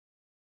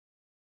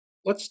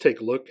Let's take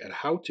a look at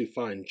how to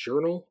find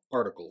journal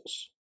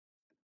articles.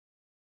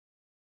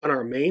 On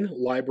our main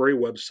library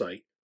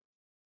website,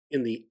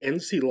 in the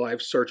NC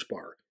Live search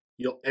bar,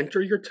 you'll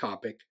enter your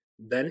topic,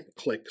 then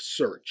click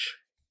Search.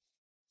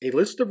 A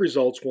list of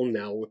results will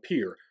now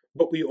appear,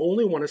 but we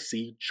only want to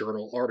see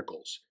journal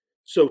articles.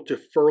 So to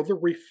further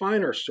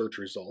refine our search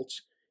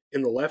results,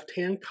 in the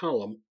left-hand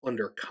column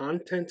under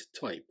Content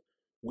Type,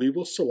 we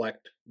will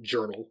select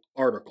Journal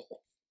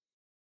Article.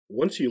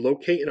 Once you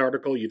locate an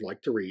article you'd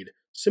like to read,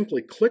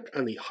 simply click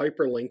on the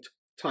hyperlinked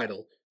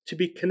title to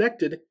be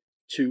connected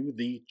to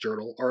the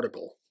journal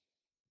article.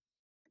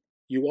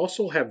 You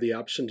also have the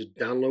option to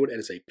download it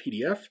as a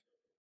PDF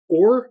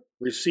or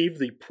receive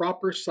the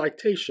proper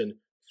citation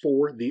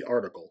for the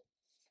article.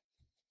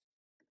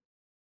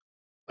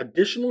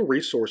 Additional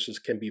resources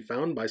can be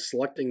found by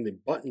selecting the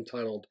button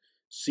titled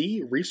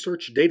See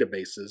Research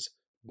Databases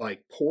by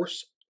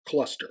Course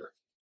Cluster.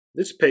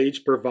 This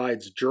page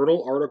provides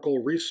journal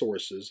article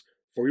resources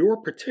for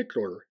your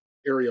particular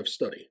area of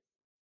study.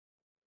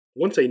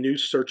 Once a new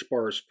search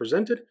bar is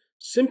presented,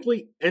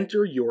 simply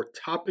enter your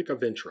topic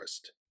of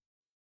interest.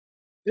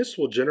 This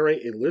will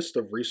generate a list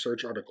of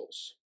research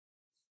articles.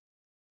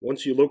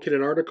 Once you locate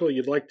an article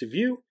you'd like to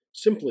view,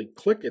 simply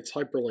click its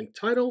hyperlink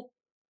title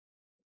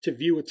to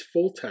view its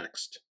full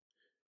text.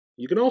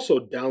 You can also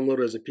download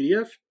it as a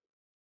PDF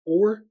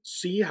or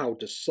see how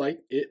to cite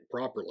it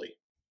properly.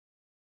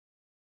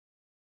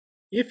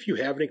 If you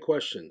have any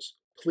questions,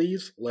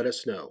 please let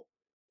us know.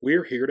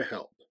 We're here to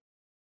help.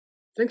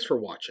 Thanks for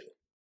watching.